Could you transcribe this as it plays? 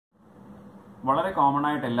വളരെ കോമൺ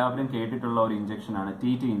ആയിട്ട് എല്ലാവരും കേട്ടിട്ടുള്ള ഒരു ഇഞ്ചക്ഷനാണ്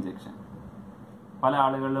TT ഇഞ്ചക്ഷൻ. പല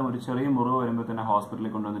ആളുകളിലും ഒരു ചെറിയ മുറിവ് വരുമ്പോൾ തന്നെ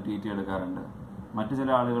ഹോസ്പിറ്റലിൽ കൊണ്ടുവന്ന് TT എടുക്കാറുണ്ട്. മറ്റു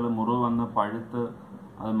ചില ആളുകൾ മുറിവ് വന്ന് പഴുത്ത്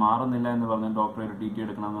അത് മാറുന്നില്ല എന്ന് പറഞ്ഞ് ഡോക്ടറെ ഒരു TT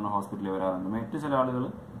എടുക്കണമെന്ന് പറഞ്ഞ് ഹോസ്പിറ്റലിൽ വരാറുണ്ട്. മറ്റു ചില ആളുകൾ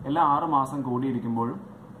എല്ലാ 6 മാസം കൂടിയിരിക്കുമ്പോഴും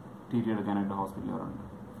TT എടുക്കാനായിട്ട് ഹോസ്പിറ്റലിൽ വരാറുണ്ട്.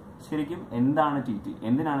 ശരിക്കും എന്താണ് TT?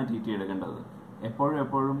 എന്തിനാണ് TT എടുക്കേണ്ടത്?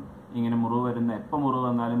 എപ്പോഴും ഇങ്ങനെ മുറിവ് വരുന്ന എപ്പോൾ മുറിവ്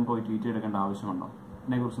വന്നാലും പോയി TT എടുക്കേണ്ട ആവശ്യമുണ്ടോ?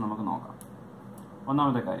 ഇതിനെക്കുറിച്ച് നമുക്ക് നോക്കാം.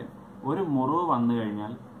 ഒന്നാമത്തെ കാര്യം, ഒരു മുറിവ് വന്നു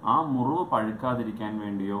കഴിഞ്ഞാൽ ആ മുറിവ് പഴുക്കാതിരിക്കാൻ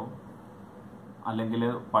വേണ്ടിയോ അല്ലെങ്കിൽ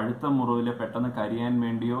പഴുത്ത മുറിവിൽ പെട്ടെന്ന് കരിയാൻ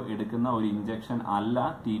വേണ്ടിയോ എടുക്കുന്ന ഒരു ഇഞ്ചക്ഷൻ അല്ല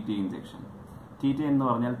TT ഇഞ്ചക്ഷൻ. TT എന്ന്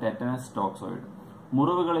പറഞ്ഞാൽ ടെറ്റനസ് ടോക്സോയിഡ്.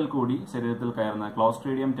 മുറിവുകളിൽ കൂടി ശരീരത്തിൽ കയറുന്ന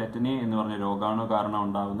ക്ലോസ്ട്രിഡിയം ടെറ്റനീ എന്ന് പറഞ്ഞ രോഗാണു കാരണം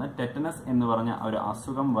ഉണ്ടാകുന്ന ടെറ്റനസ് എന്ന് പറഞ്ഞ ഒരു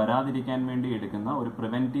അസുഖം വരാതിരിക്കാൻ വേണ്ടി എടുക്കുന്ന ഒരു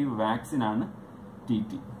പ്രിവെന്റീവ് വാക്സിനാണ്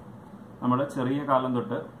TT. നമ്മുടെ ചെറിയ കാലം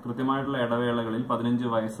തൊട്ട് കൃത്യമായിട്ടുള്ള ഇടവേളകളിൽ 15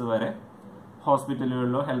 വയസ്സ് വരെ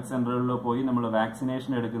ഹോസ്പിറ്റലുകളിലോ ഹെൽത്ത് സെന്ററുകളിലോ പോയി നമ്മൾ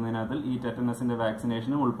വാക്സിനേഷൻ എടുക്കുന്നതിനകത്ത് ഈ ടെറ്റനസിന്റെ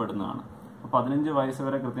വാക്സിനേഷനും ഉൾപ്പെടുന്നതാണ്. 15 വയസ്സ്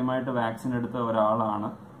വരെ കൃത്യമായിട്ട് വാക്സിൻ എടുത്ത ഒരാളാണ്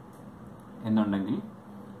എന്നുണ്ടെങ്കിൽ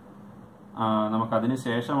നമുക്കതിന്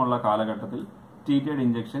ശേഷമുള്ള കാലഘട്ടത്തിൽ TTയുടെ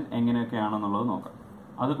ഇഞ്ചക്ഷൻ എങ്ങനെയൊക്കെയാണെന്നുള്ളത് നോക്കാം.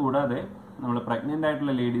 അതുകൂടാതെ നമ്മൾ പ്രഗ്നന്റ്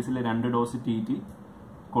ആയിട്ടുള്ള ലേഡീസിൽ 2 ഡോസ് TT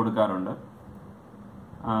കൊടുക്കാറുണ്ട്.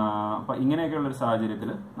 അപ്പം ഇങ്ങനെയൊക്കെയുള്ളൊരു സാഹചര്യത്തിൽ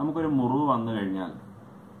നമുക്കൊരു മുറിവ് വന്നു കഴിഞ്ഞാൽ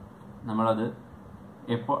നമ്മളത്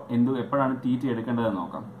എപ്പോഴാണ് TT എടുക്കേണ്ടതെന്ന്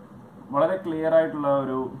നോക്കാം. വളരെ ക്ലിയർ ആയിട്ടുള്ള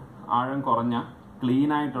ഒരു ആഴം കുറഞ്ഞ ക്ലീൻ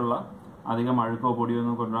ആയിട്ടുള്ള അധികം അഴുക്കോ പൊടിയോ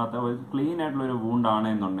ഒന്നും കൊണ്ടുവരാത്ത ഒരു ക്ലീൻ ആയിട്ടുള്ള ഒരു വൂണ്ടാണ്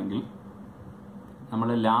എന്നുണ്ടെങ്കിൽ നമ്മൾ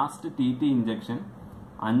ലാസ്റ്റ് TT ഇഞ്ചക്ഷൻ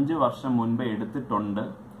 5 വർഷം മുൻപേ എടുത്തിട്ടുണ്ട്.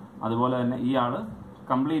 അതുപോലെ തന്നെ ഈ ആള്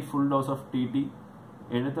complete full dose of TT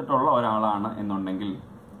എടുത്തിട്ടുള്ള ഒരാളാണ് എന്നുണ്ടെങ്കിൽ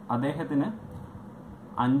അദ്ദേഹത്തിന്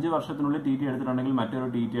 5 വർഷത്തിനുള്ളിൽ TT എടുത്തിട്ടുണ്ടെങ്കിൽ മറ്റൊരു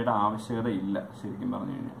TTയുടെ ആവശ്യകത ഇല്ല. ശരിക്കും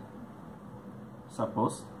പറഞ്ഞു കഴിഞ്ഞാൽ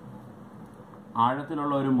സപ്പോസ്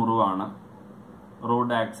ആഴത്തിലുള്ള ഒരു മുറിവാണ്,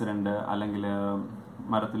 റോഡ് ആക്സിഡന്റ് അല്ലെങ്കിൽ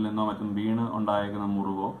മരത്തിൽ നിന്നോ മറ്റും വീണ് ഉണ്ടായേക്കുന്ന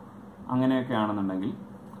മുറിവോ അങ്ങനെയൊക്കെയാണെന്നുണ്ടെങ്കിൽ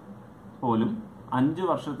പോലും 5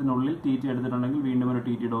 വർഷത്തിനുള്ളിൽ TT എടുത്തിട്ടുണ്ടെങ്കിൽ വീണ്ടും ഒരു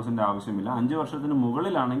TT ഡോസിന്റെ ആവശ്യമില്ല. 5 വർഷത്തിന്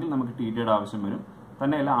മുകളിലാണെങ്കിൽ നമുക്ക് TTയുടെ ആവശ്യം വരും.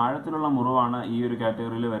 തന്നെയല്ല, ആഴത്തിലുള്ള മുറിവാണ് ഈ ഒരു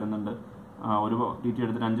കാറ്റഗറിയിൽ വരുന്നുണ്ട്, ഒരു TT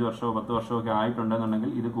എടുത്തിട്ട് 5 വർഷമോ 10 വർഷമോ ഒക്കെ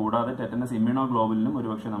ആയിട്ടുണ്ടെന്നുണ്ടെങ്കിൽ ഇത് കൂടാതെ ടെറ്റനസ് ഇമ്മ്യൂണോഗ്ലോബുലിനും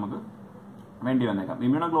ഒരുപക്ഷെ നമുക്ക് വേണ്ടി വന്നേക്കാം.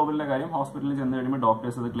 ഇമ്മ്യൂണോഗ്ലോബുലിന്റെ കാര്യം ഹോസ്പിറ്റലിൽ ചെന്ന് കഴിയുമ്പോൾ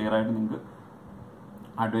ഡോക്ടേഴ്സ് അത് ക്ലിയർ ആയിട്ട് നിങ്ങൾക്ക്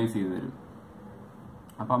അഡ്വൈസ് ചെയ്തു തരും.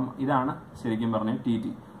 അപ്പം ഇതാണ് ശരിക്കും പറഞ്ഞ TT.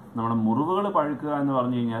 നമ്മുടെ മുറിവുകൾ പഴുക്കുക എന്ന്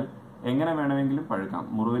പറഞ്ഞു കഴിഞ്ഞാൽ എങ്ങനെ വേണമെങ്കിലും പഴുക്കാം.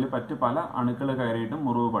 മുറിവിൽ പല അണുക്കൾ കയറിയിട്ടും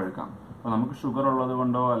മുറിവ് പഴുക്കാം. അപ്പോൾ നമുക്ക് ഷുഗർ ഉള്ളത്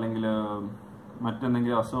കൊണ്ടോ അല്ലെങ്കിൽ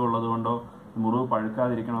മറ്റെന്തെങ്കിലും അസുഖം ഉള്ളത് കൊണ്ടോ മുറിവ്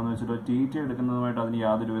പഴുക്കാതിരിക്കണമെന്ന് വെച്ചിട്ട് TT എടുക്കുന്നതുമായിട്ട് അതിന്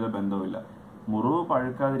യാതൊരുവിധ ബന്ധവുമില്ല. മുറിവ്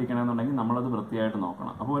പഴുക്കാതിരിക്കണമെന്നുണ്ടെങ്കിൽ നമ്മളത് വൃത്തിയായിട്ട്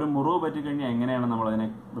നോക്കണം. അപ്പോൾ ഒരു മുറിവ് പറ്റിക്കഴിഞ്ഞാൽ എങ്ങനെയാണ് നമ്മളതിനെ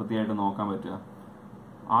വൃത്തിയായിട്ട് നോക്കാൻ പറ്റുക?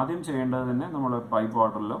 ആദ്യം ചെയ്യേണ്ടത് തന്നെ നമ്മൾ പൈപ്പ്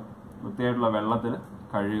വാട്ടറിലോ വൃത്തിയായിട്ടുള്ള വെള്ളത്തിൽ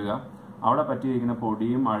കഴുകുക. അവിടെ പറ്റിയിരിക്കുന്ന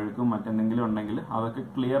പൊടിയും അഴുക്കും മറ്റെന്തെങ്കിലും ഉണ്ടെങ്കിൽ അതൊക്കെ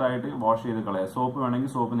ക്ലിയർ ആയിട്ട് വാഷ് ചെയ്ത് കളയുക. സോപ്പ്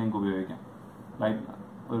വേണമെങ്കിൽ സോപ്പ് നിങ്ങൾക്ക് ഉപയോഗിക്കാം,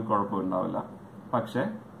 ഒരു കുഴപ്പവും ഉണ്ടാവില്ല. പക്ഷേ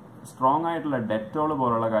സ്ട്രോങ് ആയിട്ടുള്ള ഡെറ്റോൾ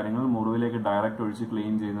പോലുള്ള കാര്യങ്ങൾ മുറിവിലേക്ക് ഡയറക്റ്റ് ഒഴിച്ച്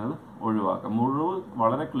ക്ലീൻ ചെയ്യുന്നത് ഒഴിവാക്കുക. മുറിവ്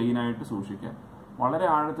വളരെ ക്ലീൻ ആയിട്ട് സൂക്ഷിക്കുക. വളരെ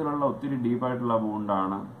ആഴത്തിലുള്ള ഒത്തിരി ഡീപ്പായിട്ടുള്ള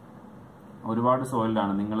വൂണ്ടാണ്, ഒരുപാട്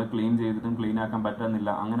സോയിലാണ്, നിങ്ങൾ ക്ലീൻ ചെയ്തിട്ടും ക്ലീൻ ആക്കാൻ പറ്റുന്നില്ല,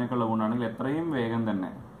 അങ്ങനെയൊക്കെയുള്ള വൂണ്ടാണെങ്കിൽ എത്രയും വേഗം തന്നെ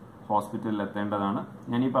ഹോസ്പിറ്റലിൽ എത്തേണ്ടതാണ്.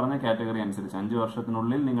 ഞാൻ ഈ പറഞ്ഞ കാറ്റഗറി അനുസരിച്ച് 5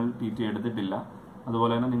 വർഷത്തിനുള്ളിൽ നിങ്ങൾ TT എടുത്തിട്ടില്ല,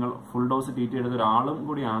 അതുപോലെ തന്നെ നിങ്ങൾ ഫുൾ ഡോസ് TT എടുത്ത ഒരാളും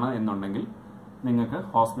കൂടിയാണ് എന്നുണ്ടെങ്കിൽ നിങ്ങൾക്ക്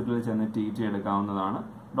ഹോസ്പിറ്റലിൽ ചെന്ന് TT എടുക്കാവുന്നതാണ്.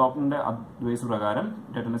 ഡോക്ടറിന്റെ അഡ്വൈസ് പ്രകാരം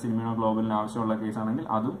ടെറ്റനസ് ഇമ്മ്യൂണോഗ്ലോബുലിന് ആവശ്യമുള്ള കേസാണെങ്കിൽ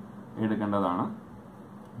അതും എടുക്കേണ്ടതാണ്.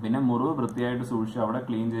 പിന്നെ മുറിവ് വൃത്തിയായിട്ട് സൂക്ഷിച്ച് അവിടെ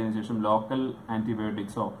ക്ലീൻ ചെയ്തതിനു ശേഷം ലോക്കൽ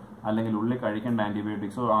ആന്റിബയോട്ടിക്സോ അല്ലെങ്കിൽ ഉള്ളിൽ കഴിക്കേണ്ട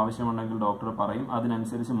ആന്റിബയോട്ടിക്സോ ആവശ്യമുണ്ടെങ്കിൽ ഡോക്ടർ പറയും.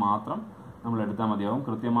 അതിനനുസരിച്ച് മാത്രം നമ്മൾ എടുത്താൽ മതിയാവും.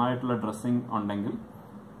 കൃത്യമായിട്ടുള്ള ഡ്രസ്സിംഗ് ഉണ്ടെങ്കിൽ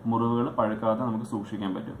മുറിവുകൾ പഴുക്കാതെ നമുക്ക്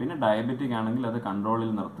സൂക്ഷിക്കാൻ പറ്റും. പിന്നെ ഡയബറ്റിക് ആണെങ്കിൽ അത് കൺട്രോളിൽ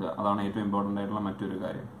നിർത്തുക, അതാണ് ഏറ്റവും ഇമ്പോർട്ടൻ്റ് ആയിട്ടുള്ള മറ്റൊരു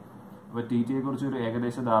കാര്യം. അപ്പോൾ TTയെ കുറിച്ച് ഒരു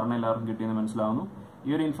ഏകദേശ ധാരണ എല്ലാവർക്കും കിട്ടിയെന്ന് മനസ്സിലാവുന്നു.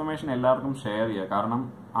 ഈ ഒരു ഇൻഫർമേഷൻ എല്ലാവർക്കും ഷെയർ ചെയ്യുക. കാരണം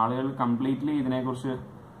ആളുകൾ കംപ്ലീറ്റ്ലി ഇതിനെക്കുറിച്ച്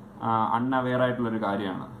അൺഅവെയർ ആയിട്ടുള്ളൊരു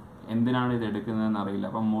കാര്യമാണ്. എന്തിനാണ് ഇത് എടുക്കുന്നതെന്ന് അറിയില്ല.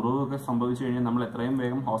 അപ്പം മുറിവൊക്കെ സംഭവിച്ചു കഴിഞ്ഞാൽ നമ്മൾ എത്രയും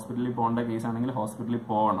വേഗം ഹോസ്പിറ്റലിൽ പോകേണ്ട കേസാണെങ്കിൽ ഹോസ്പിറ്റലിൽ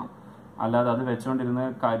പോകണം. അല്ലാതെ അത് വെച്ചുകൊണ്ടിരുന്ന്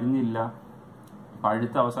കരിഞ്ഞില്ല,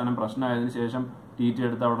 പഴുത്ത അവസാനം പ്രശ്നമായതിനു ശേഷം TT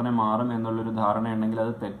എടുത്ത ഉടനെ മാറും എന്നുള്ളൊരു ധാരണയുണ്ടെങ്കിൽ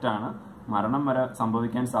അത് തെറ്റാണ്. മരണം വരെ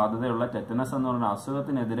സംഭവിക്കാൻ സാധ്യതയുള്ള ടെറ്റനസ് എന്ന് പറയുന്ന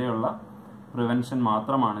അസുഖത്തിനെതിരെയുള്ള പ്രിവെൻഷൻ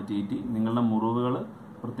മാത്രമാണ് TT. നിങ്ങളുടെ മുറിവുകൾ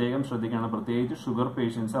പ്രത്യേകം ശ്രദ്ധിക്കണം. പ്രത്യേകിച്ച് ഷുഗർ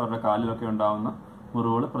പേഷ്യൻസ്, അവരുടെ കാലിലൊക്കെ ഉണ്ടാകുന്ന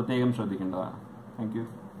മുറിവുകൾ പ്രത്യേകം ശ്രദ്ധിക്കേണ്ടതാണ്. Thank you.